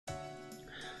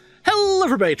Hello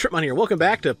everybody, Tripmon here. Welcome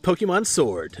back to Pokemon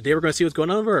Sword. Today we're going to see what's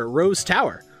going on over at Rose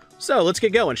Tower. So, let's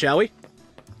get going, shall we?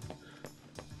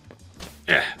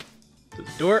 To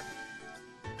the door.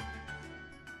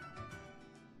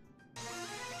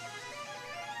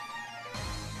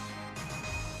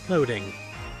 Loading.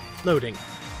 Loading.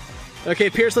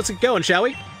 Okay, Pierce, let's get going, shall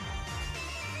we?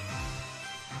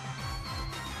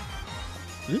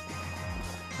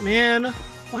 Man,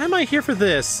 why am I here for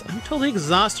this? I'm totally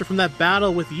exhausted from that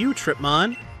battle with you,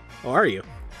 Tripmon. Oh, are you?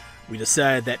 We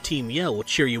decided that Team Yell will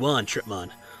cheer you on,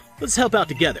 Tripmon. Let's help out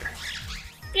together.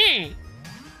 It's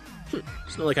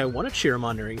not like I want to cheer him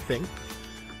on or anything.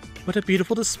 What a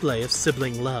beautiful display of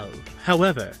sibling love.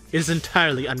 However, it is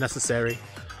entirely unnecessary.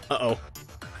 Uh-oh.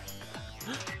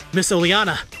 Miss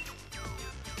Oleana!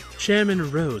 Chairman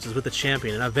Rose is with the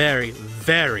champion in a very,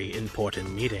 very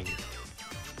important meeting.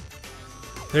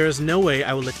 There is no way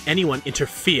I will let anyone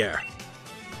interfere.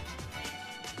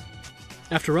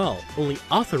 After all, only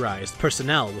authorized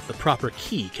personnel with the proper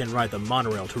key can ride the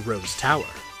monorail to Rose Tower.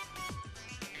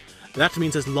 That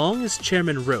means as long as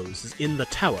Chairman Rose is in the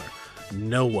tower,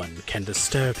 no one can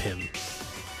disturb him.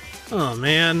 Oh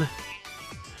man.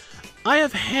 I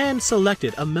have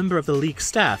hand-selected a member of the League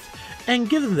staff and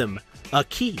given them a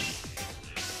key.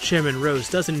 Chairman Rose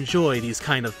does enjoy these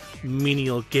kind of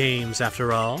menial games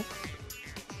after all.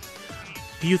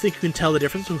 Do you think you can tell the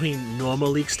difference between normal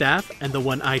League staff and the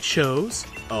one I chose?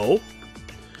 Oh?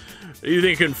 You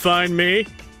think you can find me?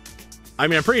 I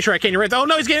mean, I'm pretty sure I can. You're right. Oh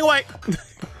no, he's getting away!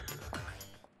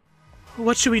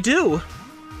 What should we do?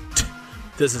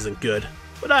 This isn't good,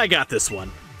 but I got this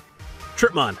one.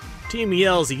 Tripmon, Team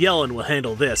Yell's Yellin' will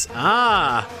handle this.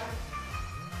 Ah!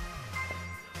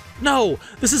 No!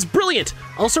 This is brilliant!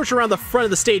 I'll search around the front of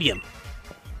the stadium.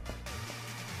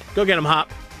 Go get him,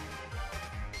 Hop.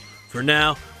 For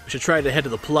now, we should try to head to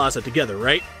the plaza together,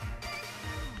 right?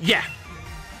 Yeah!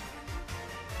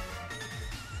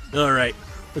 Alright,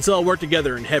 let's all work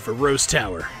together and head for Rose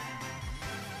Tower.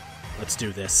 Let's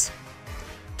do this.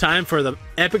 Time for the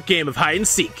epic game of hide and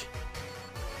seek.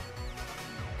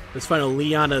 Let's find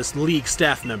Oleana's League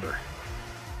staff member.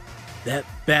 That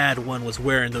bad one was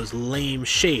wearing those lame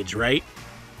shades, right?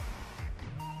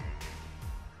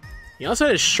 He also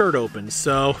had his shirt open,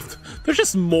 so there's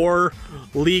just more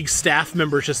League staff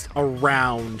members just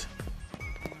around.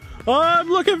 I'm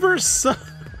looking for something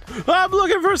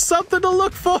to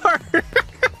look for.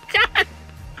 God.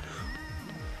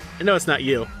 I know it's not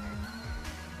you.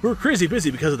 We're crazy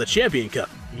busy because of the Champion Cup,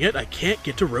 yet I can't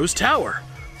get to Rose Tower.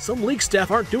 Some League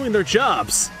staff aren't doing their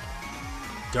jobs.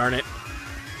 Darn it.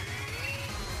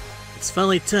 It's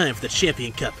finally time for the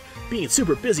Champion Cup. Being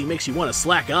super busy makes you want to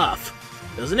slack off,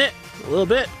 doesn't it? A little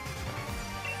bit.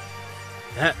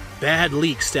 That bad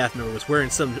League staff member was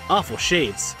wearing some awful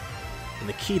shades. And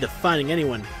the key to finding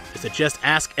anyone is to just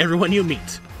ask everyone you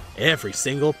meet. Every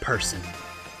single person.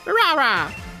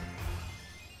 Rah-rah!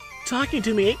 Talking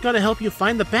to me ain't gonna help you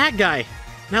find the bad guy.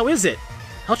 Now is it?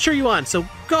 I'll cheer you on, so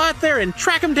go out there and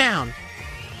track him down.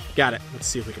 Got it. Let's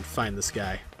see if we can find this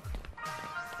guy.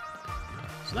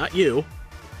 It's not you.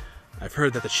 I've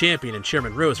heard that the champion and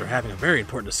Chairman Rose are having a very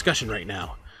important discussion right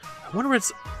now. I wonder what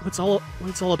it's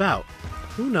all about.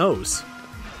 Who knows?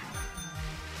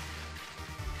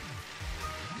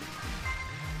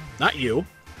 Not you.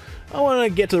 I want to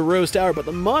get to the Rose Tower, but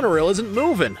the monorail isn't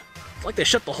moving. It's like they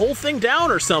shut the whole thing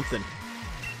down or something.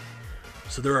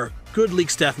 So there are good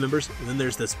League staff members, and then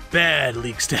there's this bad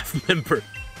League staff member.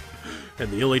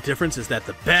 And the only difference is that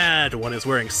the bad one is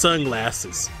wearing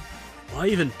sunglasses. Why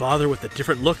even bother with a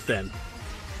different look then?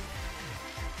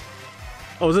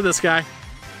 Oh, is it this guy?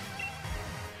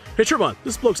 Hey Tripmon,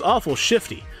 this bloke's awful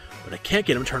shifty, but I can't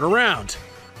get him to turn around.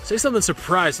 Say something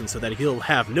surprising so that he'll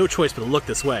have no choice but to look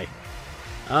this way.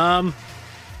 Hey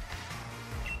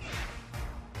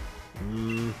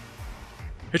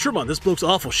Tripmon, this bloke's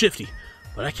awful shifty,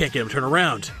 but I can't get him to turn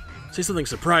around. Say something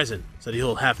surprising so that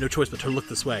he'll have no choice but to look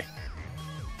this way.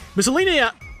 Miss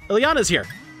Oleana's here.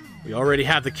 We already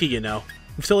have the key, you know.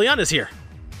 Miss Oleana's here.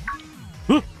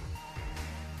 Huh.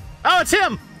 Oh, it's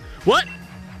him! What?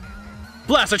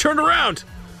 Blast, I turned around!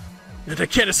 And I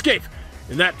can't escape.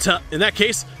 In that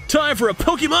case, time for a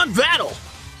Pokemon battle!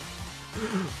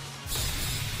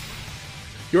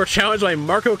 You're challenged by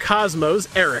Marco Cosmo's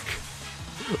Eric.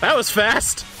 That was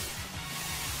fast!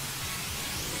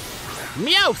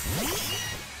 Meowth!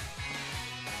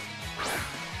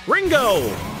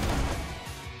 Ringo!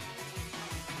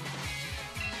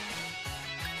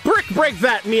 Brick break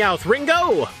that, Meowth,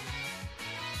 Ringo!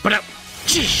 But up!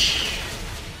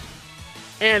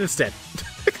 And it's dead.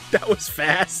 That was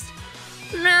fast.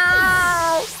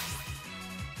 No!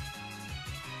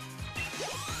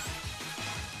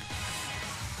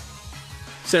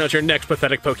 Send out your next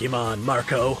pathetic Pokemon,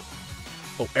 Marco.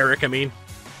 Oh, Eric, I mean.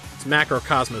 It's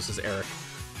Macrocosmos is Eric.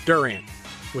 Durant,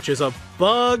 which is a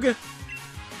bug.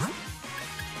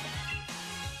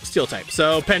 Steel type,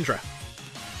 so Pendra.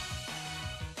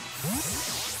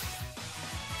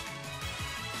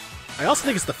 I also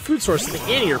think it's the food source of the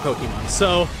anteater Pokemon,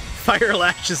 so Fire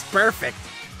Lash is perfect.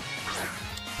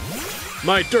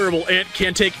 My durable ant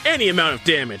can't take any amount of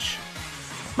damage.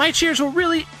 My cheers will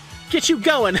really get you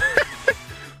going.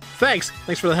 Thanks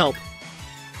for the help.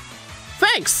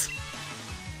 Thanks!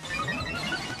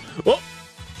 Whoa!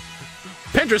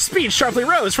 Pendra's speed sharply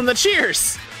rose from the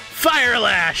cheers! Fire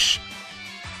Lash!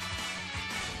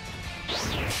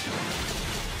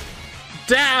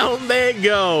 Down they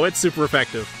go! It's super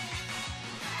effective.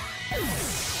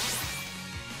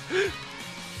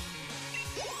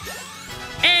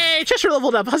 Hey, Cheshire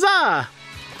leveled up! Huzzah!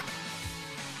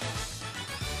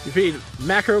 You beat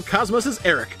Macrocosmos'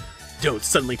 Eric. Don't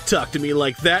suddenly talk to me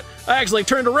like that. I actually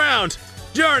turned around.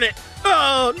 Darn it!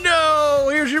 Oh no!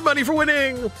 Here's your money for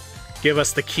winning! Give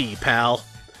us the key, pal.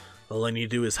 All I need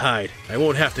to do is hide. I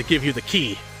won't have to give you the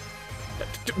key.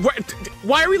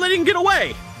 Why are we letting him get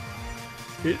away?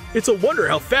 It's a wonder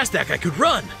how fast that guy could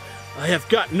run. I have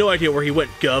got no idea where he went,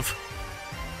 Gov.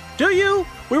 Do you?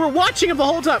 We were watching him the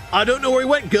whole time. I don't know where he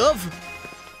went, Gov.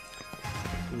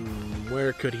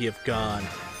 Where could he have gone?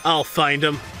 I'll find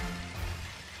him.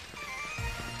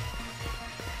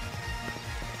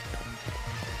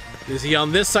 Is he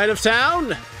on this side of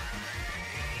town?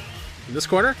 In this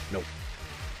corner? Nope.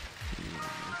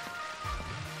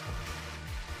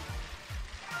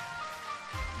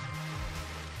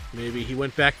 Maybe he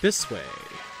went back this way.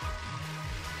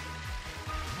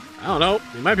 I don't know.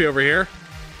 He might be over here.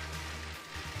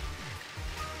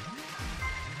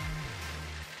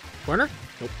 Corner?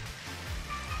 Nope.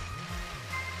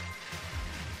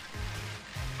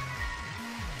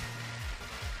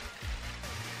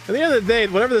 At the end of the day,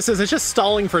 whatever this is, it's just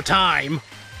stalling for time.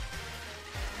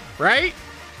 Right?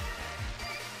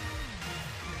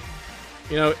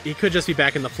 You know, he could just be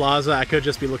back in the plaza. I could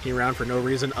just be looking around for no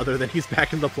reason other than he's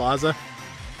back in the plaza.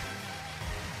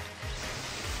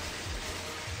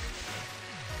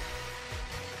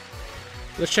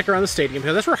 Let's check around the stadium,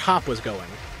 because that's where Hop was going.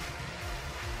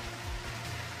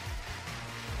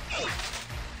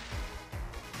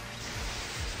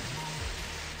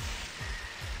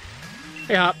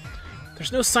 Hey, Hop.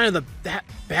 There's no sign of that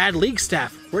bad league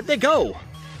staff. Where'd they go?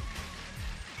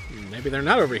 Maybe they're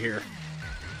not over here.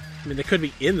 I mean, they could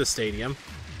be in the stadium.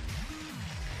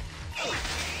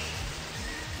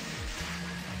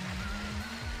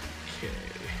 Okay.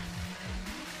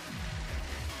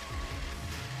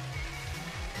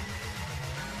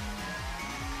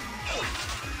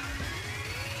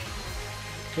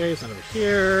 Okay, it's not over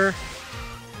here.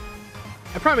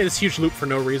 I probably made this huge loop for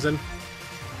no reason.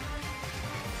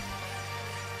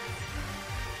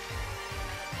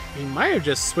 He might have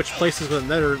just switched places with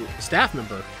another staff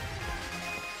member.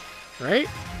 Right?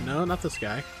 No, not this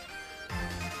guy.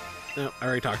 No, I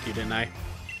already talked to you, didn't I?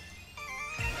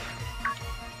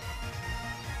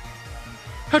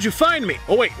 How'd you find me?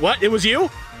 Oh wait, what? It was you?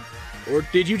 Or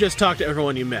did you just talk to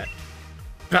everyone you met?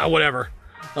 Ah, whatever.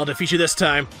 I'll defeat you this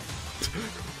time.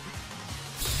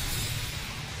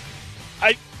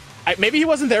 Maybe he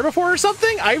wasn't there before or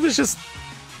something? I was just...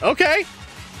 Okay.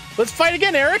 Let's fight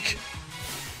again, Eric.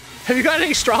 Have you gotten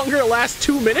any stronger the last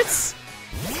 2 minutes?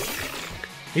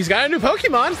 He's got a new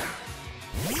Pokemon.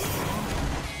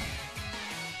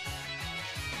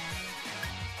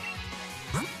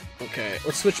 Okay,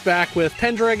 let's switch back with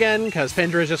Pendra again, because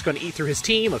Pendra is just going to eat through his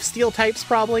team of steel types,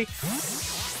 probably.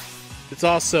 It's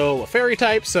also a fairy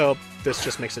type, so this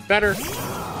just makes it better.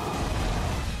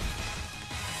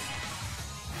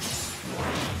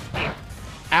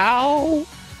 Ow!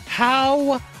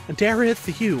 How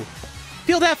dareth you?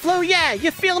 Feel that flow? Yeah!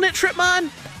 You feeling it, Tripmon?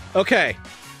 Okay.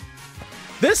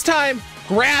 This time,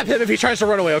 grab him if he tries to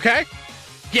run away, okay?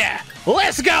 Yeah!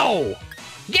 Let's go!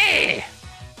 Yeah!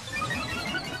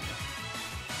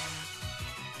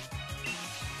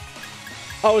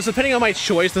 Oh, is depending on my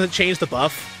choice, does it change the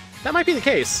buff? That might be the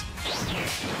case.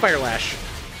 Fire Lash.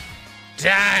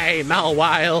 Die,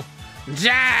 Mawile!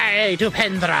 Die,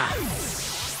 Dupendra!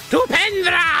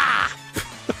 Dupendra!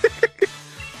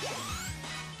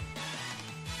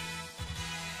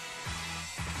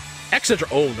 Exeter.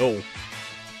 Oh no.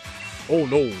 Oh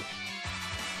no.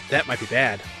 That might be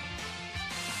bad.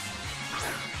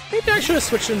 Maybe I should have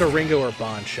switched into Ringo or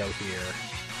Boncho here.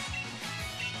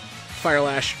 Fire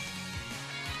Lash.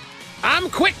 I'm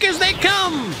quick as they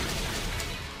come!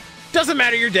 Doesn't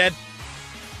matter, you're dead.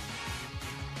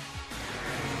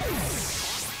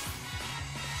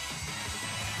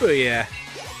 Oh yeah.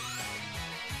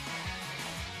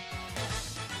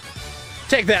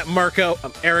 Take that, Marco.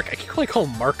 Eric. I can only call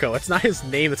him Marco. It's not his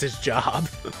name, it's his job.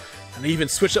 And I even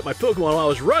switched up my Pokemon while I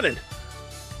was running.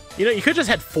 You know, you could just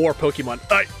had 4 Pokemon.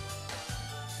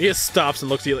 He just stops and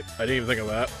looks at you like, I didn't even think of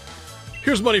that.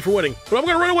 Here's money for winning, but I'm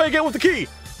gonna run away again with the key.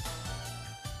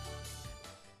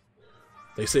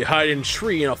 They say hide a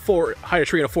tree in a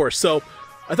forest, so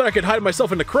I thought I could hide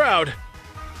myself in the crowd.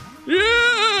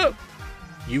 Yeah!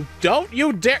 You don't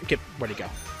you dare get where'd he go?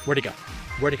 Where'd he go?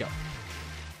 Where'd he go?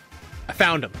 I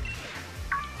found him.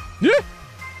 Yeah!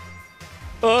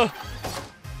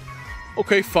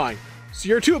 Okay, fine. So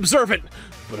you're too observant,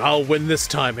 but I'll win this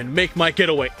time and make my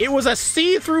getaway. It was a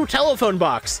see-through telephone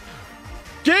box.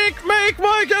 Make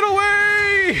my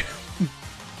getaway!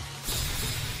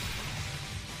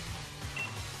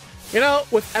 You know,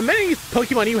 with as many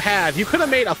Pokemon you have, you could have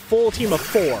made a full team of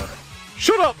 4.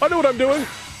 Shut up! I know what I'm doing!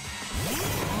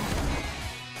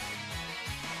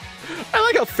 I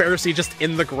like how Pharisee just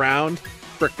in the ground.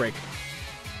 Brick break.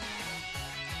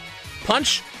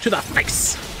 Punch to the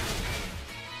face!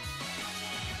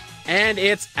 And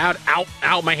it's out. Ow,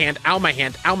 ow, my hand, ow, my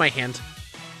hand, ow, my hand.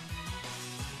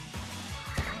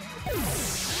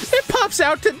 It pops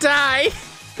out to die!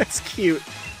 That's cute.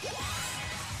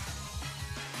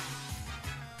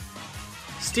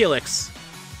 Steelix.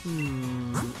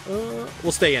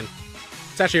 We'll stay in.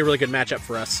 It's actually a really good matchup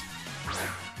for us.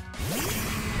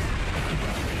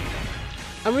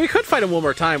 I mean, we could fight him one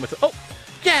more time with... Oh,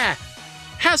 yeah!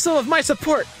 Have some of my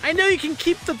support! I know you can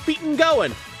keep the beating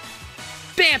going!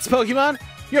 Dance, Pokemon!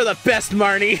 You're the best,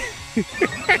 Marnie!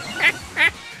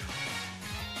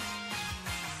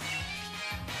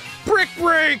 Brick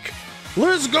break!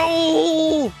 Let's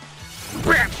go!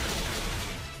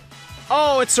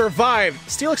 Oh, it survived!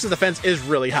 Steelix's defense is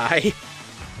really high.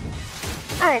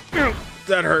 Oh,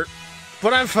 that hurt.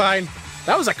 But I'm fine.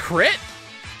 That was a crit?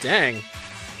 Dang.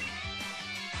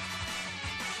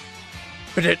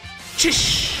 But it...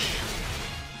 Chish!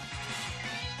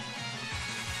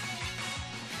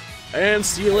 And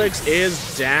Steelix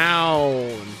is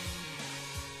down.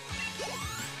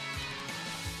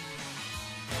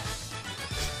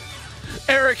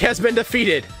 Eric has been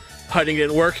defeated. Hiding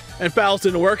didn't work, and battles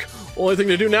didn't work. Only thing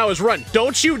to do now is run.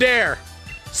 Don't you dare!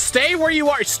 Stay where you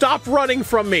are. Stop running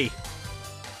from me.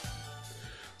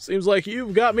 Seems like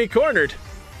you've got me cornered.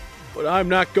 But I'm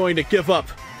not going to give up.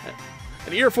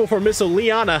 An earful for Miss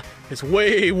Oleana is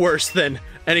way worse than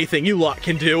anything you lot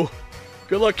can do.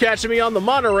 Good luck catching me on the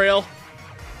monorail.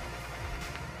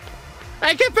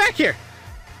 Hey, get back here!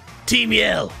 Team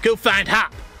Yell, go find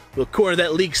Hop. We'll corner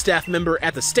that league staff member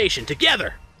at the station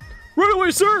together. Right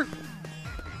away, sir!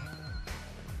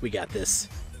 We got this.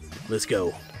 Let's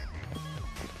go.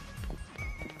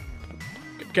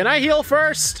 Can I heal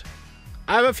first?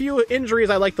 I have a few injuries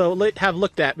I'd like to have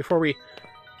looked at before we...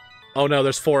 Oh no,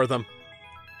 there's 4 of them.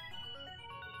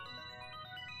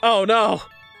 Oh no!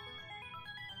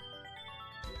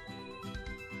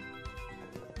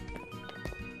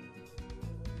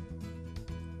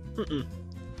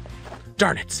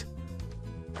 Darn it.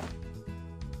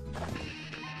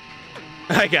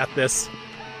 I got this.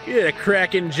 You did a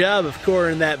cracking job of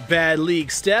cornering that bad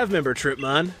league staff member,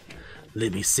 Tripmon.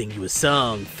 Let me sing you a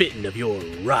song fitting of your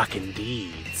rockin'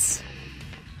 deeds.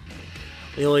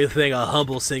 The only thing a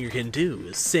humble singer can do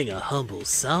is sing a humble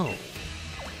song.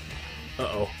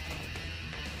 Uh-oh.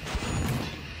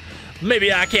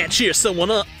 Maybe I can't cheer someone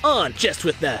on just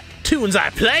with the tunes I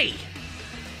play.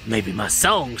 Maybe my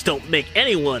songs don't make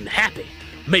anyone happy.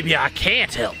 Maybe I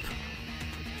can't help.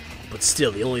 But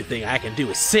still, the only thing I can do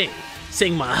is sing.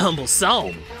 Sing my humble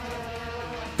song.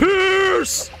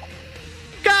 Pierce!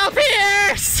 Go,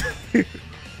 Pierce!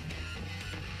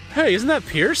 Hey, isn't that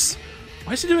Pierce?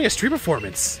 Why is he doing a street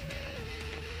performance?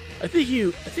 I think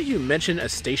you mentioned a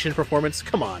station performance.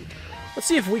 Come on. Let's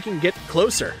see if we can get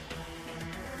closer.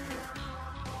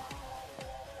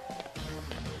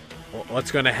 Well,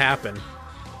 what's going to happen?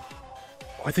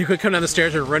 Oh, I think we could come down the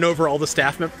stairs and run over all the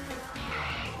staff members.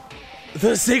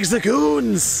 The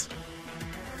Zigzagoons!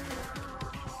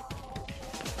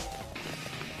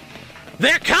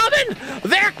 They're coming!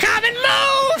 They're coming!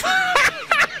 Move!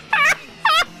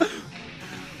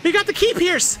 We got the key,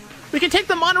 Pierce! We can take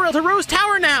the monorail to Rose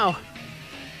Tower now!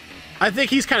 I think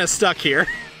he's kind of stuck here.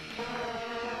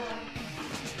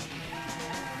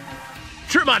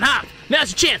 Tripmon, Hop!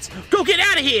 Now's your chance! Go get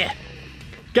out of here!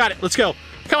 Got it, let's go.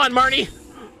 Come on, Marnie!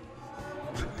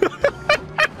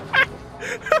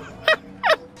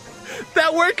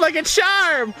 That worked like a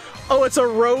charm! Oh, it's a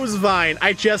rose vine.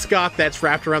 I just got that's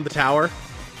wrapped around the tower.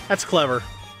 That's clever.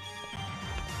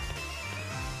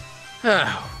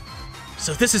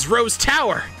 So this is Rose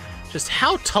Tower! Just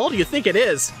how tall do you think it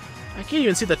is? I can't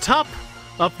even see the top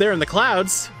up there in the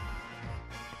clouds.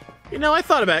 You know, I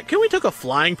thought about it. Can we take a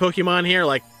flying Pokemon here?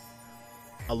 Like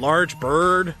a large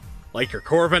bird? Like your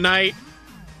Corviknight?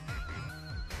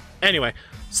 Anyway,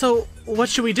 so what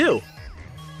should we do?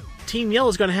 Team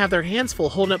Yellow's gonna have their hands full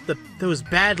holding up those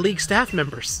bad league staff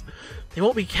members. They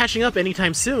won't be catching up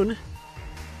anytime soon.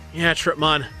 Yeah,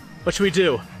 Tripmon, what should we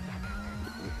do?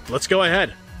 Let's go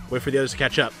ahead. Wait for the others to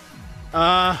catch up.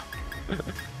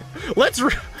 Let's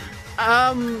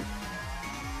I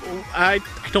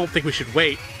don't think we should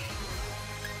wait.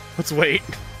 Let's wait.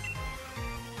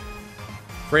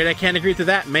 Afraid I can't agree to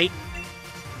that, mate.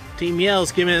 Team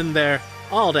Yell's giving their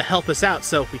all to help us out,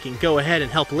 so we can go ahead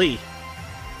and help Lee.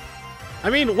 I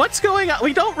mean, what's going on?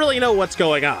 We don't really know what's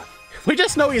going on. We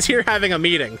just know he's here having a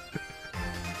meeting.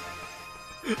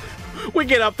 We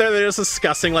get up there, they're just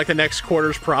discussing like the next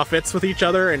quarter's profits with each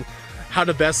other and how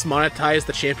to best monetize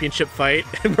the championship fight.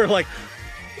 And we're like,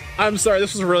 I'm sorry,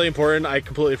 this was really important. I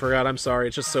completely forgot. I'm sorry.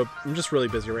 It's just I'm just really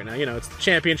busy right now. You know, it's the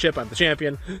championship. I'm the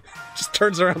champion. Just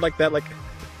turns around like that, like...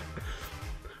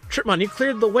 Tripmon, you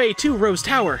cleared the way to Rose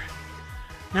Tower.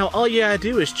 Now all you gotta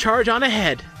do is charge on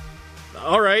ahead.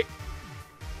 Alright.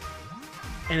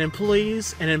 An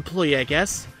employee, I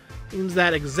guess, means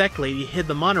that exactly hid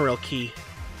the monorail key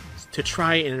to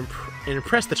try and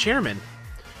impress the chairman.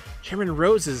 Chairman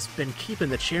Rose has been keeping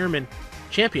the champion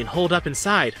holed up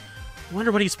inside. I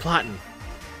wonder what he's plotting.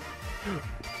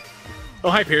 Oh,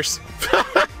 hi, Pierce.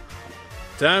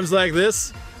 Times like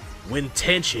this, when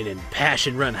tension and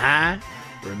passion run high,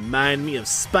 remind me of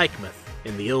Spikemuth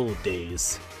in the old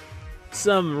days.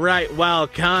 Some right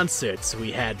wild concerts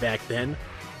we had back then,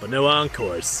 but no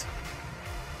encores.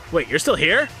 Wait, you're still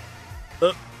here?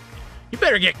 You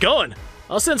better get going.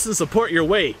 I'll send some support your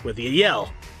way with a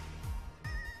yell.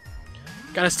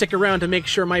 Gotta stick around to make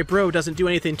sure my bro doesn't do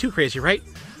anything too crazy, right?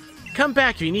 Come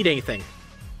back if you need anything.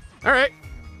 Alright.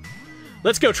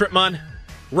 Let's go, Tripmon.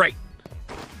 Right.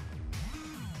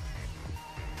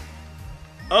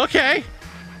 Okay.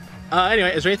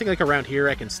 Anyway, is there anything like around here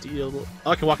I can steal?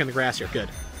 Oh, I can walk in the grass here. Good.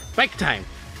 Bike time.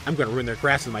 I'm gonna ruin their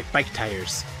grass with my bike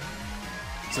tires.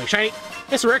 Something shiny.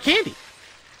 It's a rare candy.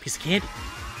 Piece of candy.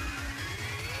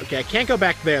 Okay, I can't go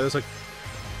back there. There's like...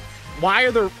 Why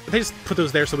are there... They just put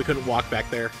those there so we couldn't walk back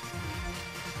there.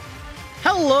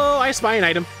 Hello! I spy an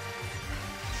item.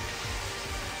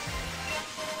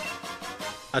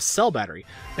 A cell battery.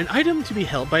 An item to be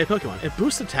held by a Pokemon. It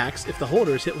boosts attacks if the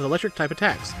holder is hit with electric type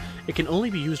attacks. It can only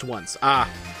be used once. Ah.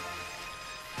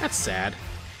 That's sad.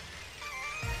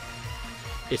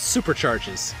 It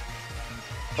supercharges.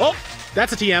 Oh!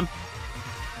 That's a TM.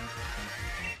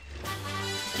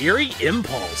 Eerie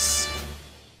Impulse.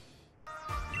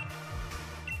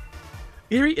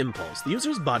 Eerie Impulse. The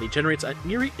user's body generates an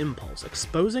eerie impulse,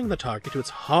 exposing the target to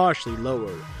its harshly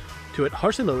lowers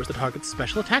the target's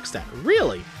special attack stat.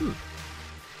 Really? What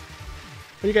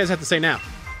do you guys have to say now?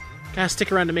 Gotta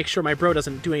stick around to make sure my bro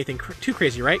doesn't do anything too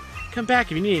crazy, right? Come back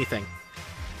if you need anything.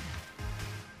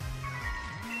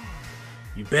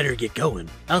 You better get going.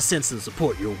 I'll send some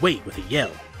support your way with a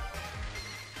yell.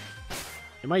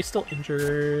 Am I still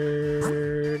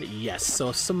injured? Yes,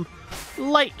 so some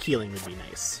light healing would be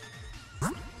nice.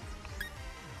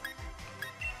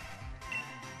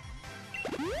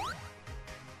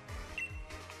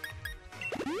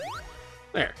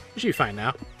 There, you should be fine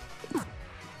now.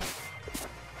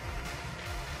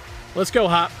 Let's go,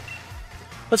 Hop.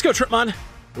 Let's go, Tripmon.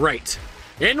 Right.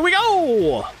 In we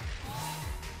go!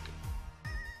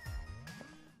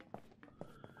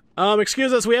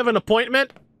 Excuse us, we have an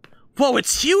appointment? Whoa,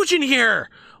 it's huge in here!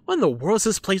 What in the world is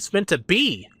this place meant to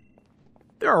be?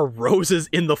 There are roses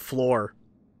in the floor.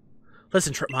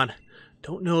 Listen, Tripmon,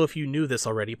 don't know if you knew this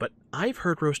already, but I've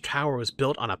heard Rose Tower was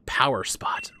built on a power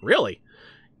spot. Really?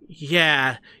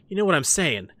 Yeah, you know what I'm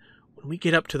saying. When we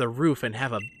get up to the roof and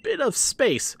have a bit of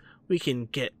space, we can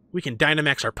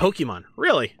Dynamax our Pokemon.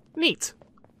 Really? Neat.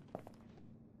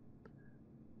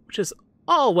 Which is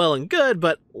all well and good,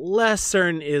 but less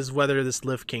certain is whether this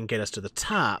lift can get us to the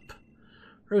top.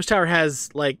 Rose Tower has,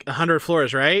 like, 100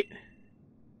 floors, right?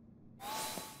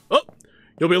 Oh!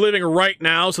 You'll be leaving right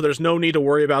now, so there's no need to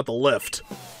worry about the lift.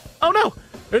 Oh no!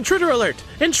 Intruder alert!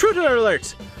 Intruder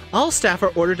alert! All staff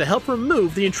are ordered to help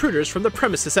remove the intruders from the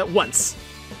premises at once.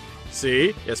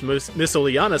 See? Yes, Miss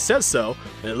Oleana says so,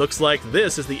 and it looks like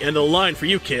this is the end of the line for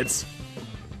you kids.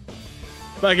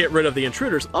 If I get rid of the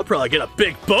intruders, I'll probably get a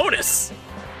big bonus!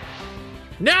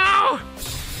 No!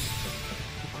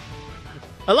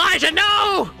 Elijah,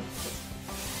 no!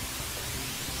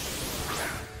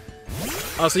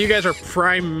 Oh, so you guys are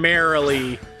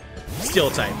primarily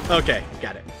Steel type. Okay,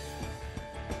 got it.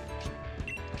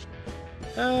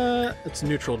 It's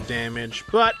neutral damage,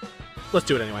 but let's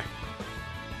do it anyway.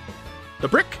 The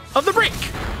brick of the break!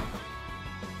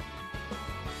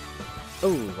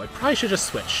 Oh, I probably should have just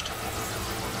switched.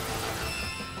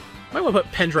 Might want to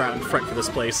put Pendra out in front for this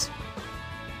place.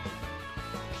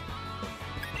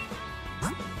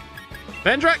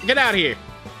 Pendra, get out of here!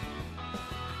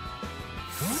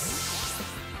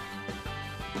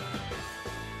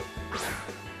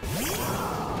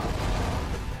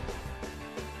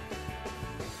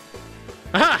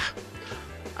 Aha!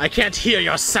 I can't hear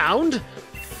your sound!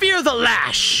 Fear the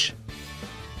lash!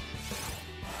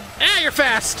 Ah, you're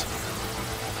fast!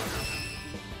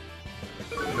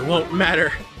 It won't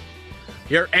matter.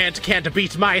 Your ant can't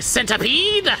beat my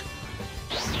centipede!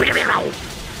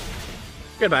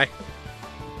 Goodbye.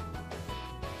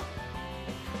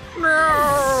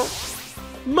 No!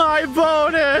 My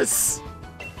bonus!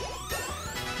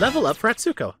 Level up for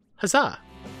Atsuko. Huzzah!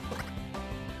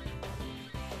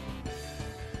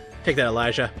 Take that,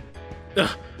 Elijah.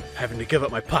 Ugh, having to give up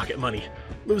my pocket money.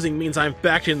 Losing means I'm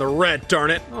back in the red,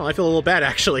 darn it. Oh, I feel a little bad,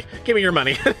 actually. Give me your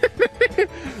money.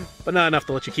 But not enough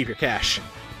to let you keep your cash.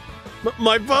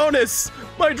 My bonus!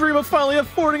 My dream of finally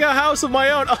affording a house of my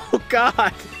own! Oh,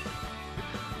 God!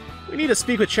 We need to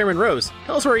speak with Chairman Rose.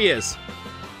 Tell us where he is.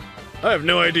 I have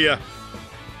no idea.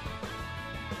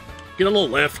 Get on the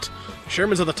lift. The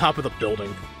Chairman's at the top of the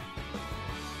building.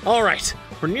 Alright,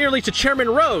 we're nearly to Chairman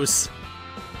Rose!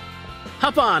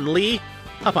 Hop on, Lee!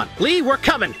 Hop on. Lee, we're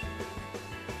coming!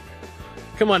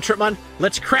 Come on, Tripmon,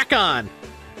 let's crack on!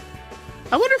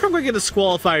 I wonder if I'm going to get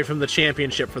disqualified from the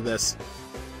championship for this.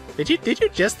 Did you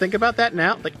just think about that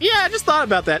now? Like, yeah, I just thought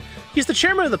about that. He's the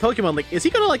chairman of the Pokemon League. Is he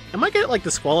gonna, like, am I gonna, like,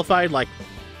 disqualified like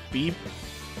B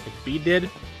did?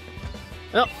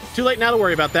 Well, too late now to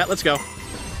worry about that. Let's go.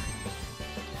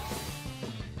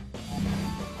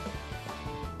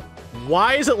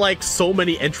 Why is it, like, so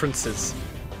many entrances?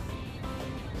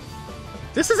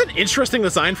 This is an interesting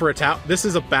design for a town. This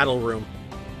is a battle room.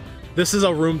 This is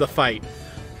a room to fight.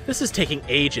 This is taking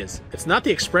ages. It's not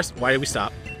the express... Why did we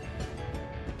stop?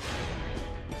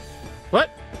 What?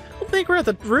 I don't think we're at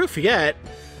the roof yet.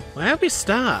 Why have we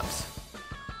stopped?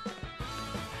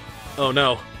 Oh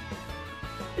no.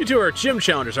 You two are gym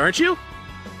challengers, aren't you?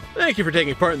 Thank you for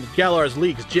taking part in the Galar's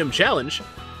League's gym challenge.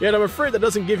 Yet I'm afraid that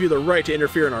doesn't give you the right to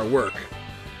interfere in our work.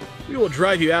 We will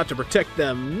drive you out to protect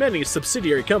the many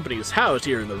subsidiary companies housed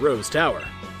here in the Rose Tower.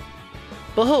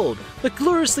 Behold, the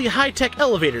gloriously high-tech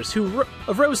elevators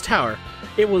of Rose Tower,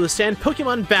 able to withstand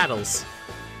Pokemon battles.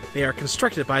 They are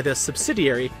constructed by the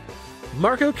subsidiary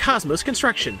Marco Cosmos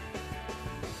Construction.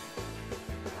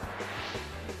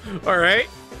 Alright.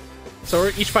 So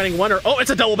we're each fighting one, or... Oh, it's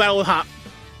a double battle with Hop.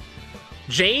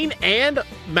 Jane and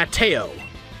Mateo.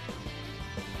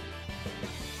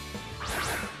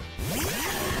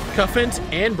 Cuffent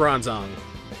and Bronzong.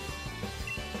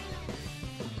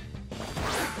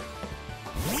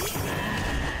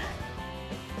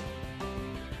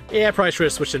 Yeah, I probably should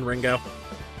have switched in Ringo.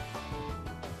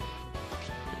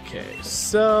 Okay,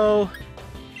 so...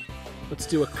 let's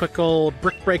do a quick old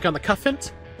brick break on the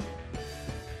Cuffent.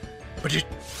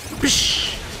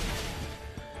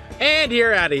 And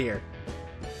you're out of here.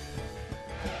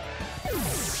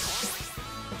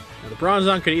 Now, the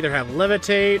Bronzong could either have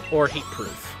Levitate or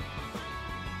Heatproof.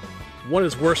 One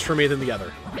is worse for me than the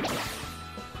other.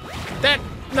 That,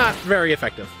 not very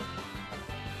effective.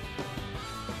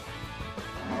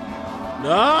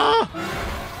 No!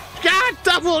 God,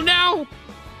 double, no!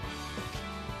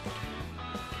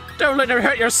 Don't let them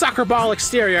hurt your soccer ball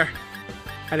exterior.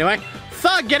 Anyway,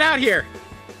 Thug, get out here!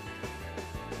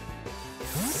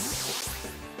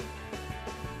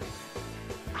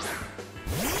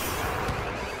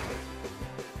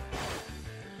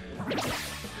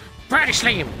 Body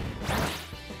Slam!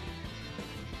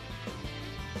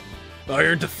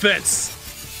 Iron Defense!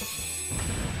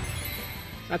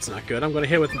 That's not good. I'm going to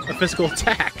hit with a physical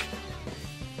attack.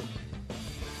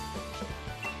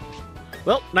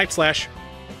 Well, Night Slash.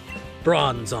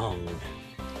 Bronzong.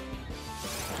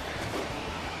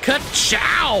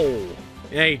 Ka-chow!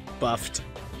 Yeah, he buffed.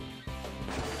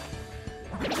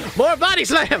 More Body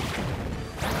Slam!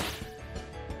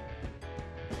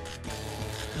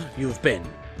 You've been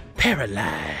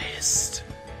paralyzed.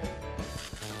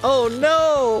 Oh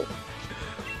no!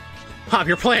 Hop,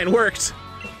 your plan worked.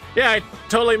 Yeah, I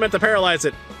totally meant to paralyze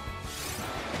it.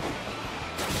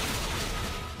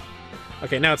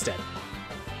 Okay, now it's dead.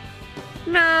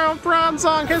 No,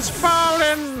 Bronzong has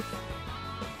fallen!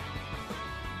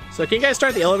 So can you guys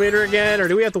start the elevator again, or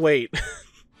do we have to wait?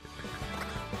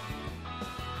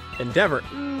 Endeavor.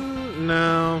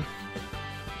 No.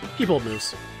 Keep old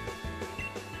moves.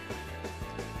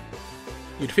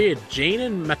 You defeated Jane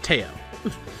and Mateo.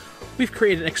 We've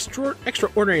created an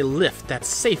extraordinary lift that's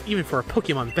safe even for a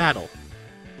Pokemon battle.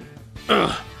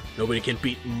 Ugh! Nobody can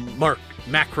beat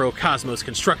macrocosmos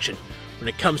construction when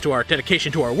it comes to our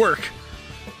dedication to our work.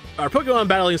 Our Pokemon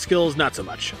battling skills, not so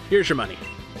much. Here's your money.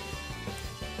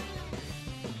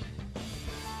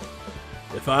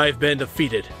 If I've been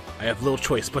defeated, I have little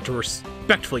choice but to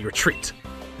respectfully retreat.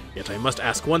 Yet I must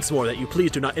ask once more that you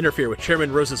please do not interfere with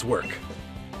Chairman Rose's work.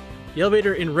 The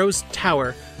elevators in Rose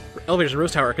Tower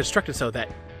are constructed so that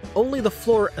only the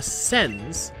floor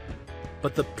ascends,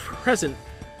 but that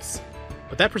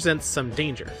presents some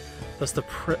danger. Thus, the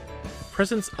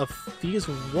presence of these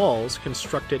walls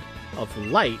constructed of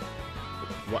light.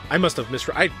 Well, I must have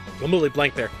I'm completely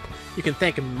blank there. You can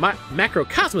thank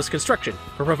Macrocosmos Construction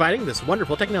for providing this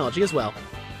wonderful technology as well.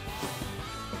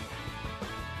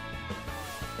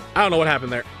 I don't know what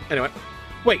happened there. Anyway.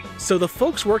 Wait, so the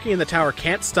folks working in the tower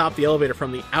can't stop the elevator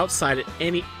from the outside at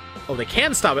any... Oh, they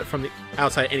can stop it from the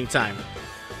outside at any time.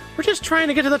 We're just trying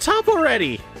to get to the top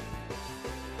already!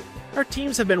 Our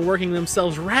teams have been working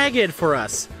themselves ragged for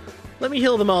us. Let me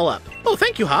heal them all up. Oh,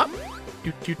 thank you, Hop!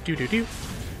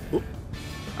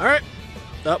 Alright,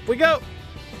 up we go!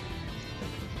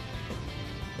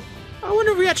 I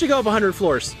wonder if we actually go up 100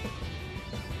 floors.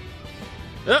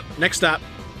 Oh, next stop.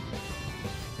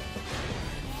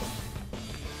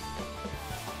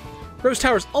 Rose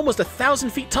Tower's almost 1,000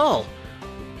 feet tall.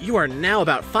 You are now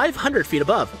about 500 feet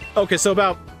above. Okay, so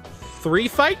about 3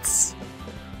 fights?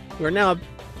 We're now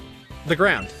the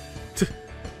ground.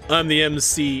 I'm the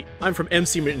MC. I'm from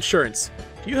MC Insurance.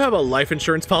 Do you have a life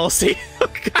insurance policy?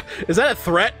 Is that a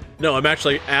threat? No, I'm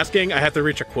actually asking. I have to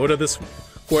reach a quota this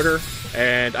quarter,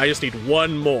 and I just need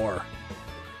one more.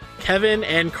 Kevin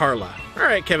and Carla. All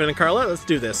right, Kevin and Carla, let's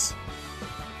do this.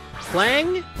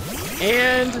 Clang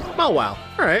and Mawile.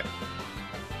 All right.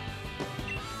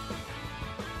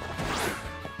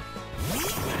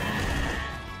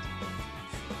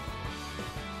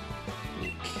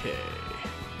 Okay.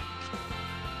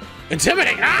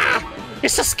 Intimidating! Ah!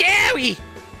 It's so scary!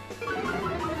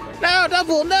 No,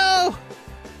 Double, no!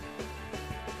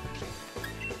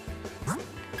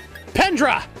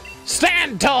 Pendra!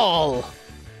 Stand tall!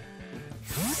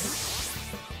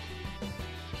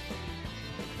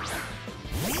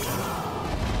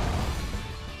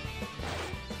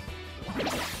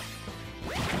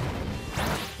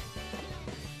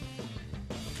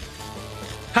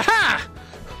 Haha!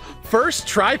 First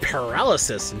try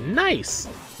paralysis. Nice!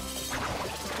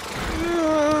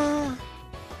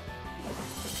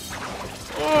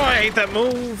 Oh, I hate that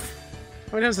move!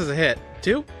 How many times does it hit?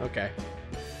 2? Okay.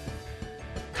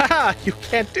 Haha! You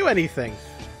can't do anything!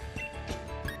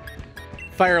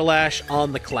 Fire Lash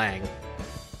on the Clang.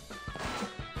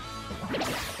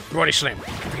 Body Slam.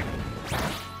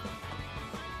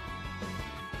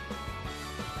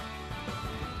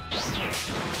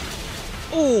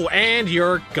 Oh, and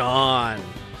you're gone.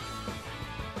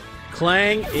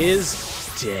 Clang is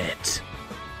dead.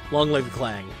 Long-legged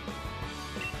Clang.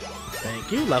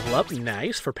 Thank you. Level up.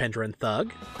 Nice for Pendra and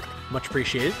Thug. Much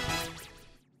appreciated.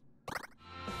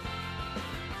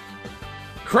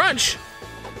 Crunch!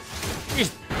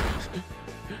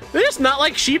 They're just not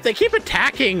like sheep. They keep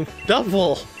attacking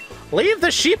Double. Leave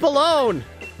the sheep alone.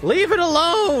 Leave it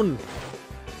alone.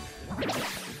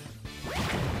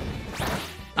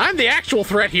 I'm the actual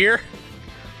threat here.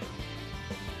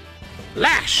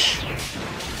 Lash!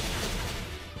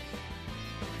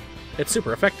 It's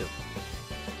super effective.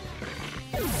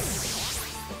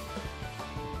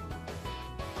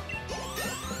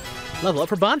 Level up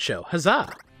for Boncho.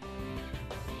 Huzzah!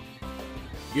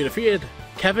 You defeated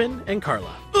Kevin and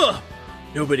Carla. Ugh!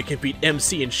 Nobody can beat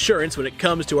MC Insurance when it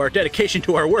comes to our dedication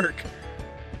to our work.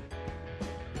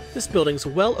 This building's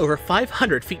well over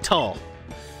 500 feet tall.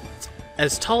 It's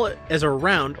as tall as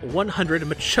around 100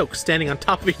 Machoke standing on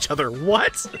top of each other.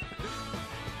 What?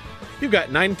 You've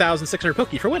got 9,600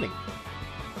 Poke for winning.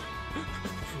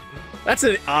 That's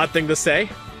an odd thing to say.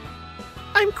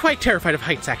 I'm quite terrified of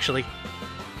heights, actually.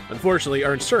 Unfortunately,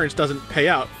 our insurance doesn't pay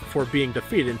out for being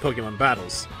defeated in Pokemon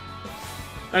battles.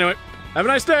 Anyway, have a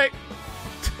nice day!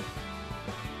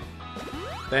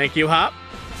 Thank you, Hop.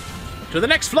 To the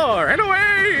next floor, and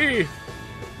away!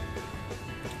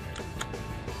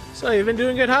 So, you've been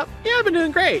doing good, Hop? Yeah, I've been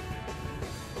doing great.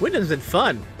 Wyndham's been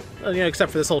fun. Well, you know,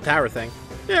 except for this whole tower thing.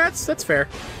 Yeah, that's fair.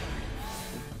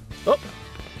 Oh.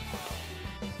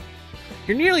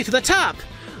 You're nearly to the top,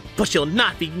 but you'll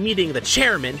not be meeting the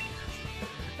chairman.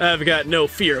 I've got no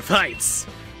fear of heights.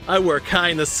 I work high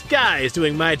in the skies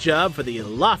doing my job for the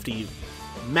lofty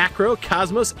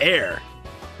macrocosmos air.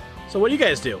 So what do you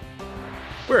guys do?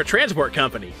 We're a transport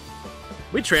company.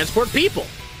 We transport people.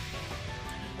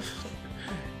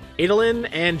 Adolin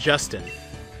and Justin.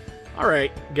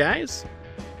 Alright, guys.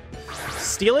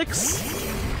 Steelix?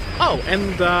 Oh,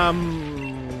 and,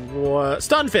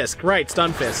 Stunfisk. Right,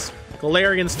 Stunfisk.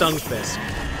 Galarian Stunfisk.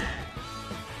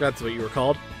 That's what you were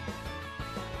called.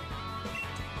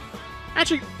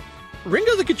 Actually,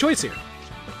 Ringo's a good choice here.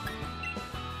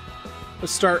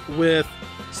 Let's start with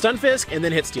Stunfisk and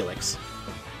then hit Steelix.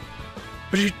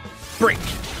 Break.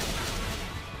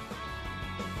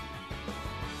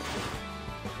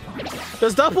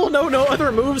 Does Double know no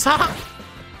other moves, ha?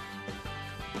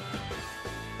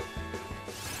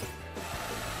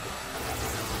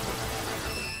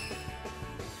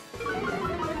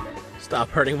 Stop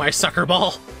hurting my sucker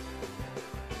ball.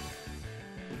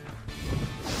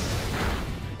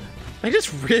 They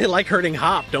just really like hurting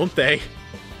Hop, don't they?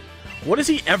 What has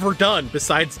he ever done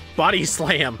besides body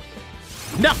slam?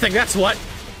 Nothing, that's what!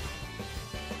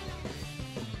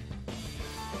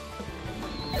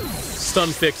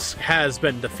 Stunfisk has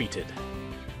been defeated.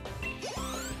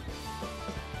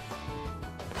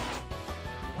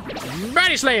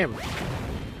 Body slam!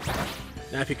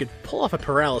 Now if you could pull off a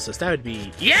paralysis, that would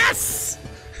be... Yes!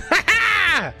 Ha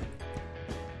ha!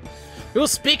 We will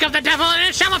speak of the devil and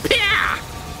it shall appear!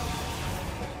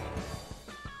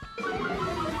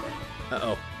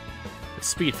 Uh-oh. Its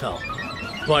speed fell.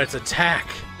 But its attack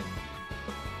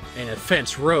and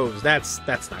defense rose. That's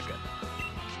not good.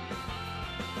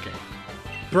 Okay.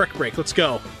 Brick Break, let's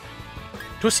go.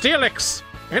 To Steelix!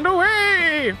 And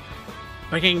away!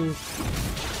 Making...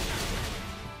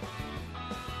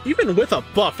 Even with a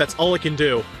buff, that's all it can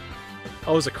do.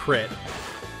 Oh, it was a crit.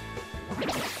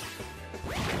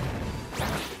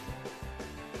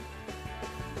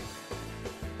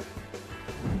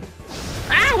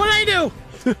 Ah, what did I do?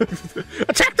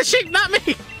 Attack the sheep, not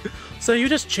me! So you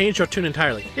just changed your tune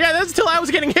entirely. Yeah, that's until I was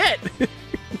getting hit!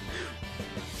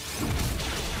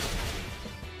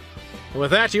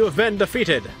 With that, you have been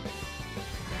defeated.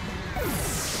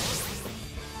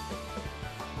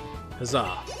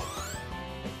 Huzzah.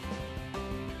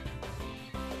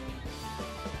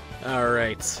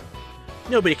 Alright.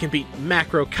 Nobody can beat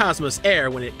Macrocosmos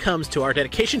Air when it comes to our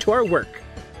dedication to our work.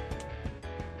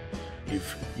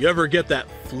 You ever get that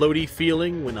floaty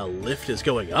feeling when a lift is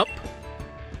going up?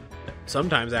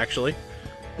 Sometimes, actually.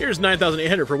 Here's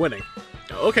 9,800 for winning.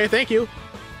 Okay, thank you.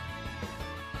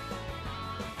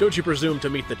 Don't you presume to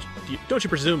meet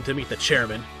the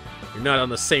chairman? You're not on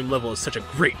the same level as such a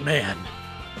great man.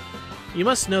 You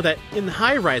must know that in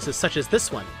high-rises such as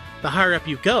this one, the higher up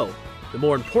you go, the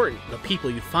more important the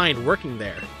people you find working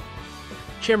there.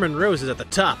 Chairman Rose is at the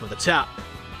top of the top.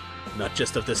 Not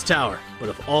just of this tower, but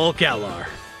of all Galar.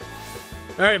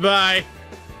 Alright, bye!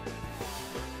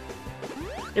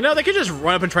 You know, they could just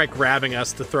run up and try grabbing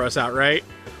us to throw us out, right?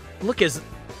 Looks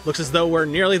as though we're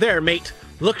nearly there, mate.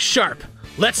 Look sharp.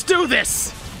 Let's do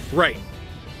this! Right.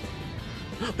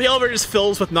 The elevator just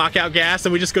fills with knockout gas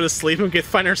and we just go to sleep and we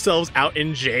find ourselves out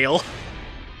in jail.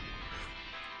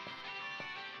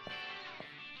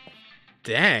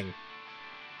 Dang.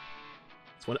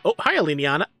 Oh, hi,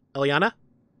 Oleana.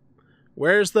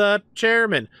 Where's the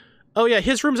chairman? Oh, yeah,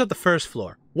 his room's at the first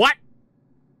floor. What?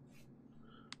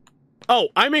 Oh,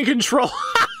 I'm in control.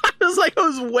 It was like I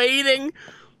was waiting.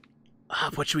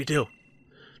 What should we do?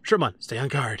 Sherman, stay on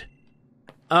guard.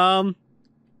 I'm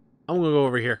gonna go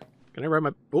over here. Can I ride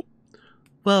my... Oh.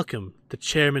 Welcome to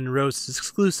Chairman Rose's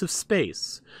exclusive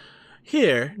space.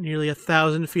 Here, nearly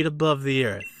 1,000 feet above the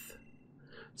earth.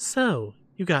 So,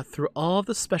 you got through all of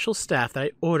the special staff that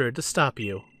I ordered to stop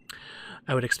you.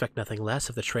 I would expect nothing less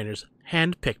of the trainers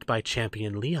handpicked by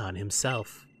Champion Leon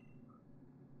himself.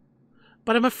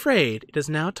 But I'm afraid it is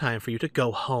now time for you to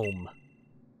go home.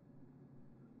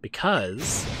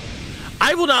 Because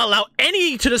I will not allow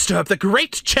any to disturb the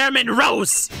great Chairman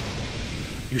Rose!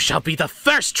 You shall be the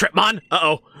first, Tripmon!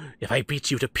 Uh-oh. If I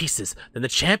beat you to pieces, then the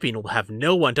champion will have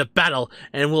no one to battle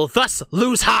and will thus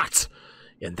lose heart!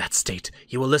 In that state,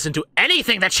 you will listen to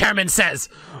anything the chairman says!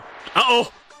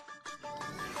 Uh-oh!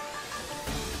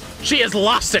 She has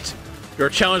lost it! You're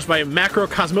challenged by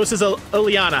Macrocosmos'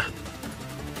 Oleana.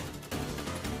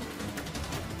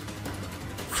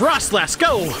 Frostlass,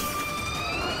 go!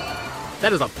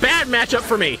 That is a bad matchup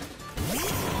for me.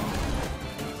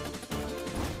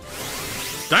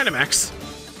 Dynamax?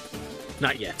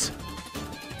 Not yet.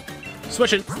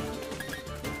 Switching.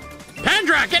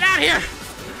 Pandra, get out here!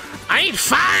 I need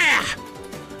fire!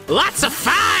 Lots of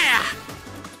fire!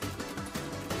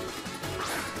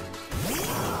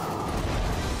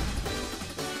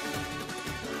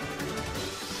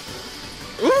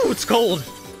 Ooh, it's cold.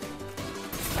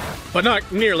 but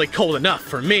not nearly cold enough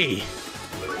for me.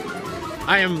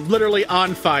 I am literally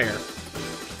on fire.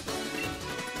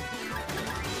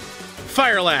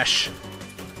 Fire Lash.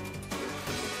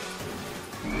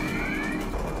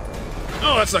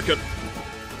 Oh, that's not good.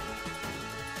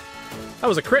 That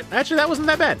was a crit. Actually, that wasn't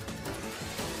that bad.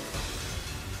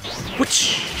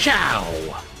 Chow.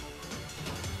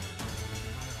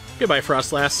 Goodbye,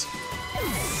 Frostlass.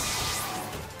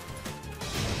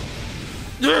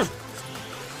 Ugh.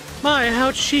 My,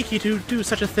 how cheeky to do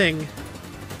such a thing.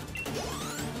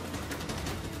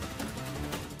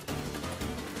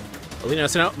 Oleana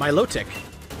sent out my Lotic.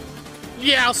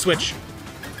 Yeah, I'll switch.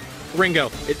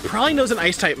 Ringo. It probably knows an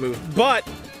Ice-type move, but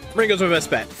Ringo's my best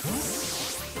bet.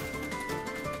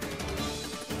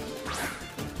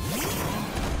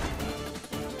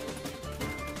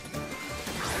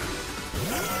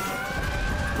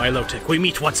 My Lotic, we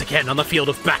meet once again on the field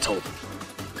of battle.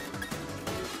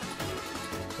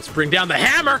 Let's bring down the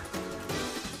hammer!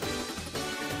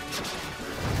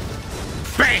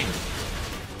 Bang!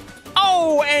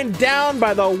 Oh, and down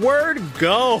by the word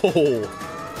go!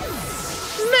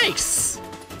 Nice!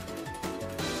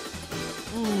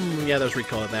 Yeah, there's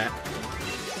recall of that.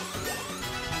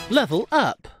 Level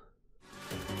up!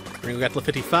 Ringo got level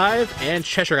 55, and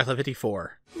Cheshire got level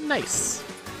 54. Nice.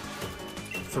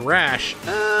 Thrash.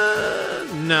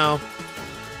 No.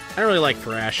 I don't really like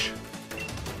Thrash.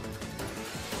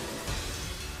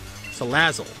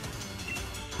 Salazzle.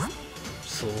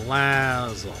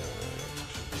 Salazzle.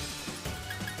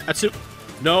 Atsu...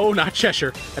 No, not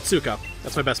Cheshire. Atsuko.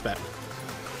 That's my best bet.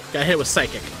 Got hit with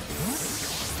Psychic.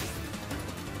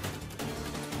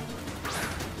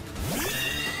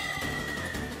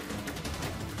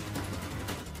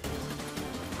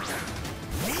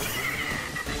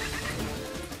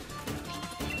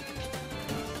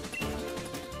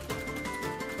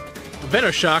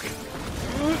 Venoshock.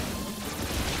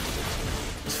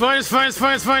 It's fine, it's fine, it's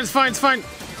fine, it's fine, it's fine, it's fine.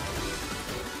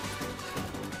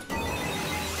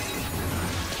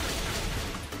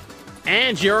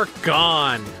 And you're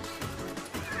gone.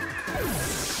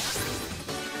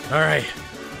 Alright.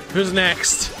 Who's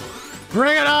next?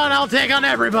 Bring it on, I'll take on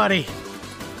everybody.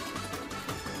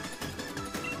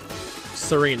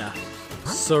 Serena.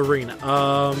 Serena.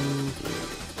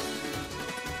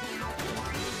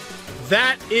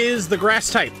 That is the grass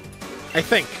type, I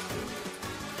think.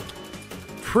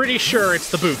 Pretty sure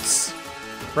it's the boots,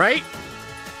 right?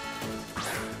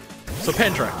 So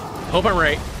Pendra. Hope I'm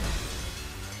right.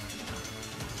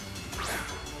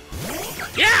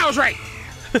 Yeah, I was right!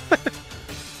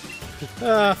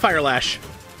 Fire Lash.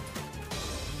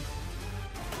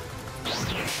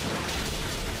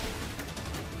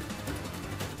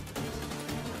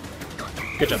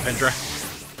 Good job, Pendra.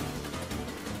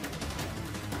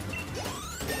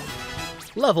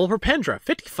 Level for Pendra,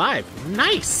 55.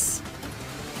 Nice!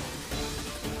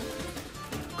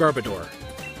 Garbodor.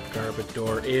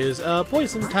 Garbodor is a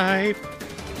poison type.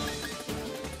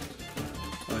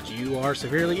 But you are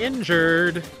severely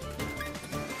injured.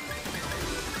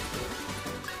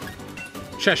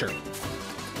 Cheshire.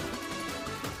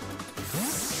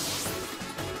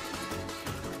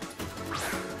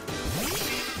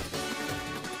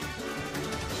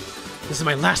 This is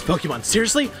my last Pokemon.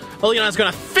 Seriously? Oleana's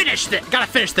gonna finish this! Gotta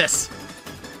finish this!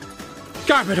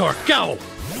 Garbodor, go!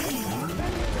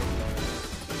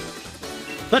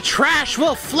 The trash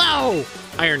will flow!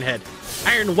 Ironhead.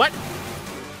 Iron what?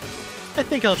 I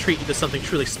think I'll treat you to something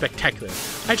truly spectacular.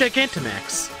 I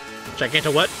Gigantamax.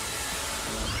 Giganta what?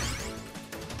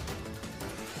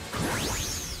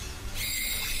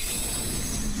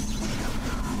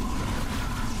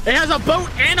 It has a boat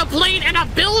and a plane and a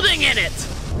building in it!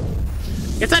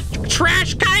 It's a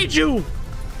trash kaiju!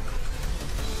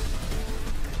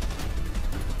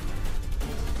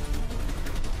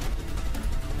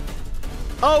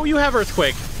 Oh, you have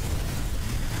Earthquake.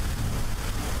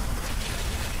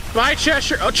 Bye,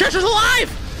 Cheshire. Oh, Cheshire's alive!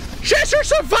 Cheshire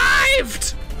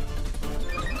survived!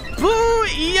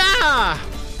 Boo-yah!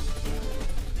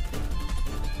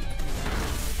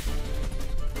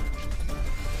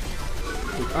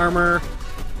 Weak armor.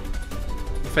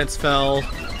 Defense fell.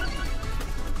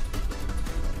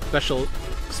 Special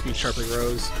speed sharply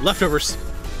rose. Leftovers.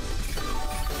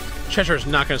 Cheshire's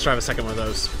not going to survive a second one of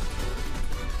those.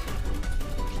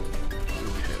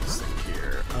 Okay, let's think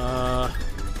here.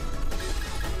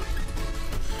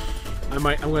 I'm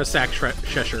going to sack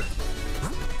Cheshire.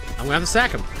 I'm going to have to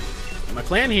sack him. My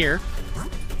plan here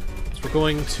is we're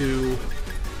going to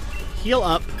heal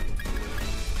up.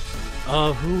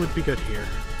 Who would be good here?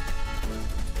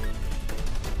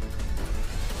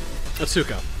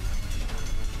 Atsuko.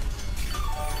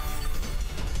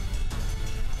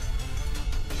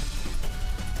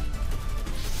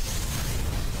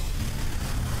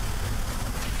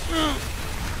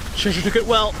 Treasure took it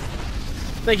well.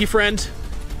 Thank you, friend.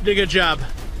 You did a good job.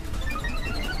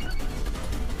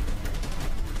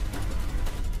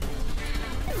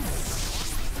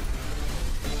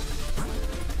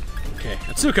 Okay,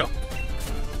 Atsuko.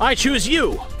 I choose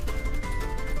you!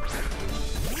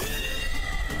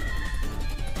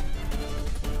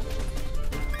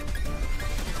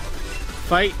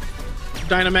 Fight.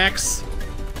 Dynamax.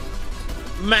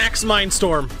 Max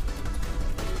Mindstorm.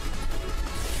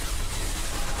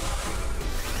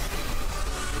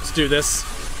 Let's do this.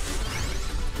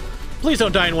 Please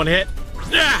don't die in one hit.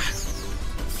 Ah!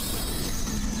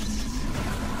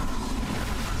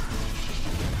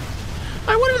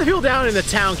 I wonder if the people down in the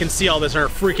town can see all this and are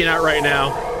freaking out right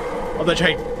now. Of the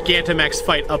Gigantamax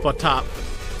fight up on top.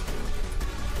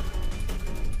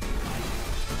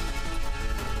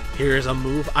 Here's a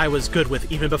move I was good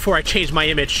with even before I changed my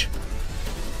image.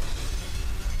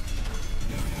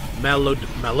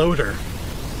 Maloder.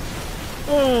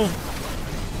 Oh,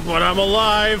 but I'm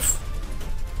alive.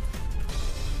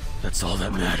 That's all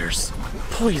that matters.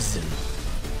 Poison.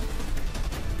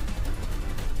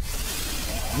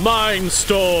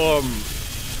 Mindstorm.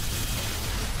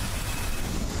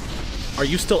 Are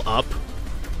you still up?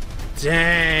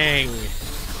 Dang.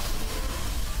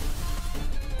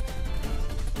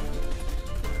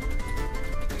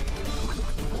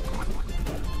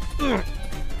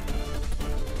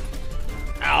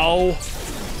 Ow.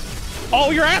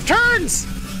 Oh, you're half turns!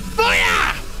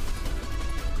 Booyah!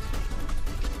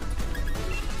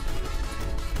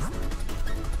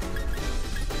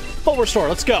 Full restore,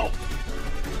 let's go.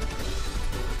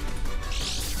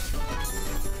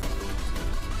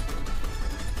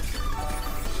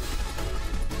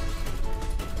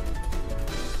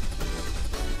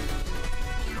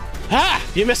 Ha!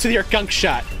 You missed with your gunk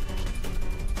shot.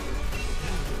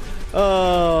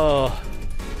 Oh.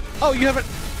 Oh, you haven't...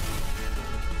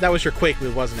 That was your Quake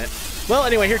move, wasn't it? Well,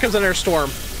 anyway, here comes another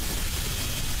storm.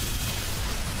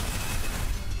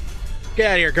 Get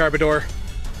out of here, Garbodor.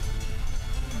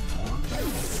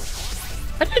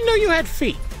 I didn't know you had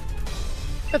feet.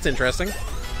 That's interesting.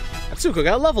 Atsuko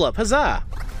got a level up, huzzah!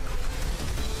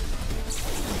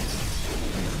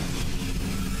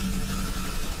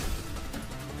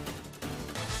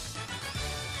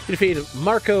 You defeated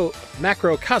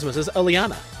Macrocosmos'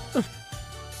 Oleana.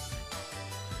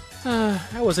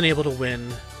 I wasn't able to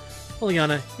win.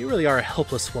 Oleana, you really are a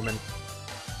helpless woman.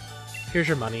 Here's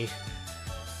your money.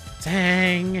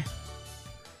 Dang.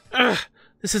 Ugh,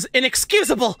 this is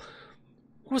inexcusable!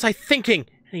 What was I thinking?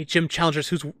 Any gym challengers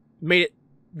who's made it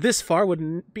this far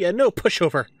would be a no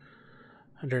pushover.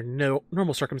 Under no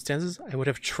normal circumstances, I would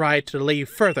have tried to delay you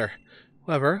further.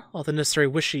 However, all the necessary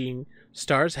wishing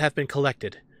stars have been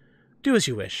collected. Do as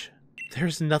you wish.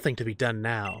 There's nothing to be done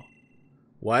now.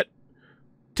 What?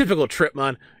 Typical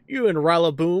Tripmon. You and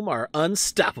Rillaboom are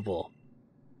unstoppable.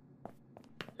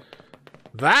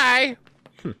 Bye!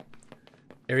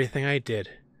 Everything I did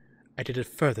to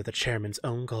further the chairman's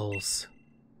own goals.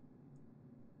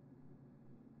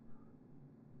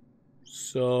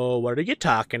 So, what are you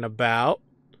talking about?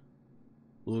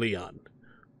 Leon,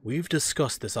 we've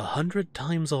discussed this 100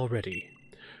 times already,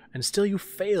 and still you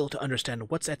fail to understand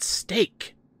what's at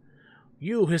stake.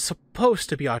 You is supposed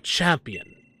to be our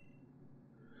champion.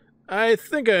 I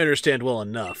think I understand well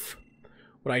enough.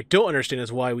 What I don't understand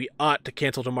is why we ought to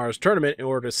cancel tomorrow's tournament in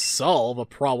order to solve a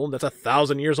problem that's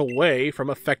 1,000 years away from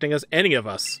affecting any of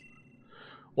us.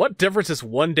 What difference is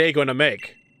one day going to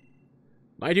make?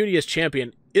 My duty as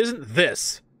champion isn't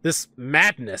this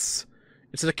madness.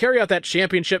 It's to carry out that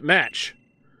championship match.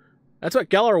 That's what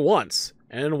Galar wants,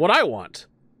 and what I want.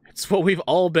 It's what we've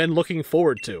all been looking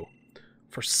forward to.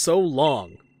 For so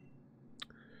long.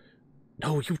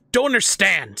 No, you don't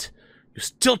understand! You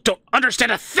still don't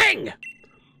understand a thing!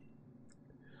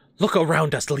 Look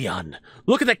around us, Leon.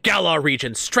 Look at the Galar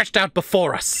region stretched out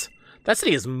before us. That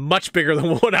city is much bigger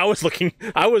than what I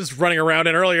was running around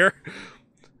in earlier.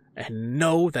 And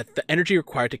know that the energy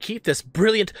required to keep this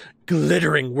brilliant,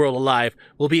 glittering world alive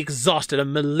will be exhausted a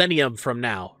millennium from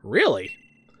now. Really?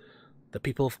 The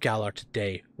people of Galar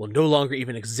today will no longer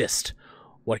even exist.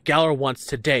 What Galar wants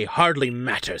today hardly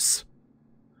matters.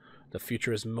 The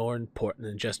future is more important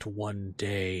than just one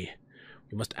day.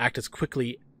 We must act as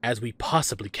quickly as we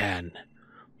possibly can.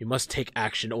 We must take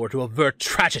action in order to avert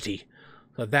tragedy,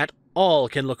 so that all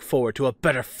can look forward to a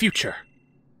better future.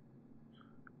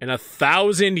 In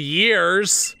 1,000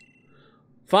 years?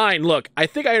 Fine, look, I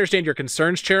think I understand your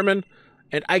concerns, Chairman,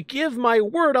 and I give my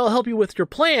word I'll help you with your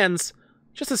plans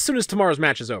just as soon as tomorrow's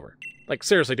match is over. Like,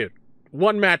 seriously, dude.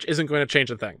 One match isn't going to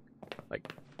change a thing. Like,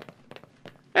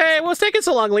 hey, what's taking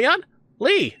so long, Leon?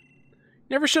 Lee,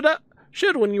 never showed up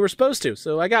Should when you were supposed to,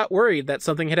 so I got worried that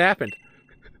something had happened.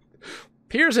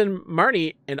 Piers and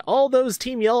Marnie and all those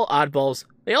Team Yell oddballs,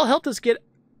 they all helped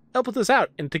us out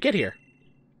and to get here.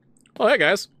 Oh, hey,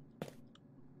 guys.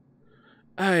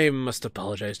 I must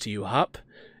apologize to you, Hop,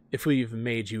 if we've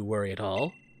made you worry at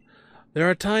all. There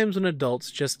are times when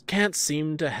adults just can't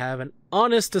seem to have an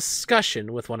honest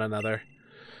discussion with one another.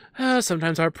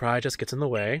 Sometimes our pride just gets in the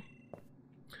way.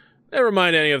 Never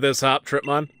mind any of this, Hop,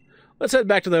 Tripmon. Let's head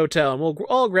back to the hotel and we'll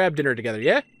all grab dinner together,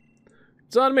 yeah?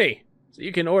 It's on me, so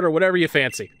you can order whatever you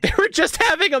fancy. They were just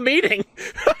having a meeting!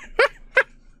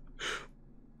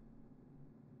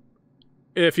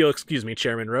 If you'll excuse me,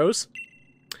 Chairman Rose.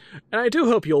 And I do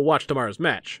hope you'll watch tomorrow's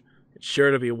match. It's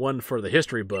sure to be one for the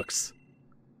history books.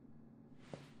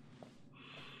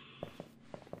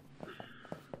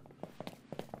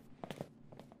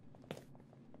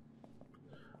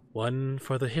 One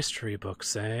for the history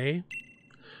books, eh?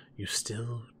 You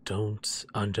still don't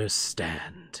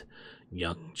understand,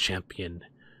 young champion.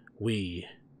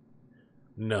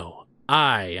 No,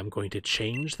 I am going to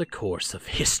change the course of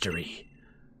history.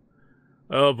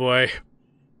 Oh boy.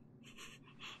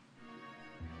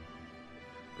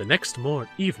 The next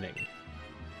evening.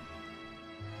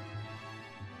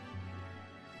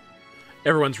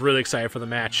 Everyone's really excited for the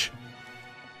match.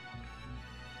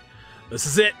 This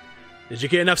is it. Did you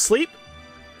get enough sleep?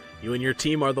 You and your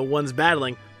team are the ones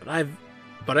battling, but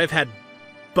I've had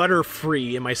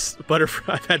butterfreeze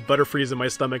in my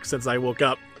stomach since I woke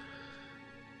up.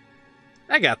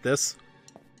 I got this.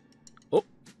 Oh.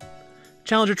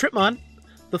 Challenger Tripmon,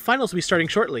 the finals will be starting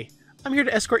shortly. I'm here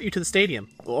to escort you to the stadium.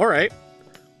 Well, alright.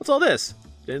 What's all this?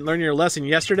 Didn't learn your lesson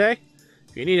yesterday?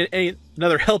 If you need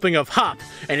another helping of Hop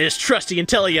and his trusty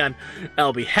Intellion,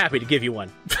 I'll be happy to give you one.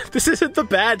 This isn't the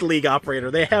bad league operator.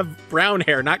 They have brown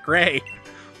hair, not gray.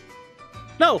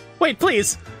 No, wait,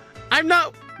 please. I'm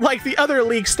not like the other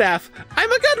league staff.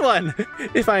 I'm a good one,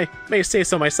 if I may say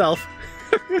so myself.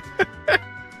 I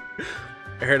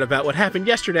heard about what happened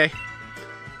yesterday.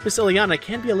 Miss Oleana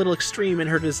can be a little extreme in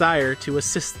her desire to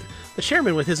assist the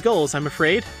chairman with his goals, I'm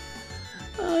afraid.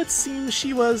 It seems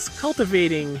she was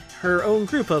cultivating her own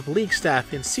group of league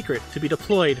staff in secret to be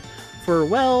deployed for,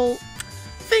 well,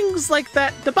 things like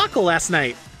that debacle last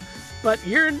night. But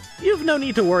you've no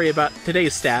need to worry about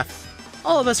today's staff.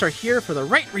 All of us are here for the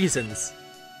right reasons.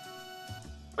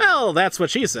 Well, that's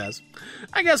what she says.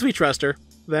 I guess we trust her.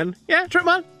 Then, yeah,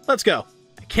 Tripmon, let's go.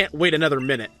 I can't wait another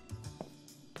minute.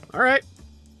 Alright.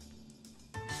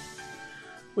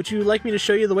 Would you like me to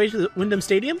show you the way to the Wyndham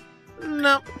Stadium?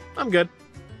 No, I'm good.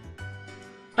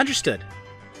 Understood.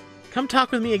 Come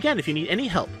talk with me again if you need any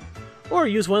help. Or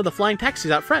use one of the flying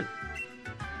taxis out front.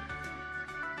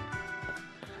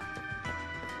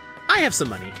 I have some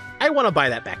money. I want to buy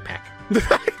that backpack.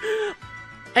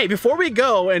 Hey, before we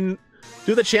go and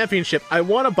do the championship, I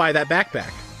want to buy that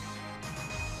backpack.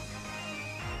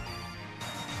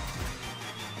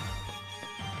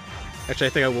 Actually, I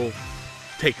think I will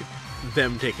take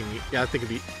them taking me. Yeah, I think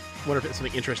it'd be... wonder if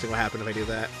something interesting will happen if I do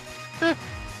that.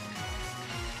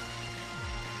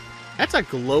 That's a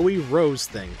glowy rose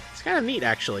thing. It's kind of neat,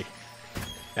 actually.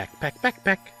 Backpack,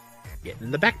 backpack. Get in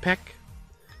the backpack.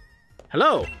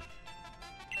 Hello!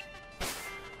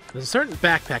 There's a certain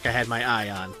backpack I had my eye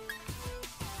on.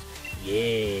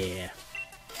 Yeah.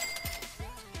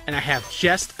 And I have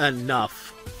just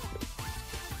enough.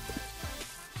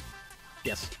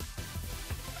 Yes.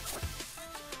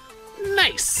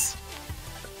 Nice!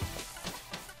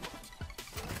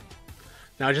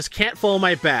 Now I just can't fall on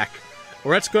my back,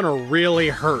 or it's gonna really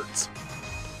hurt.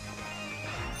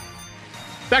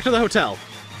 Back to the hotel.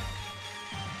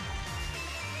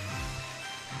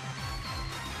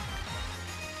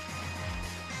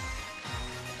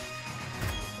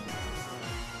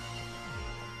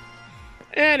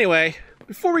 Anyway,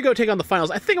 before we go take on the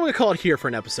finals, I think I'm going to call it here for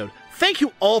an episode. Thank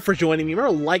you all for joining me.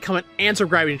 Remember to like, comment, and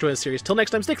subscribe if you enjoy the series. Till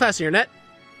next time, stay classy, Internet.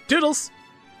 Doodles!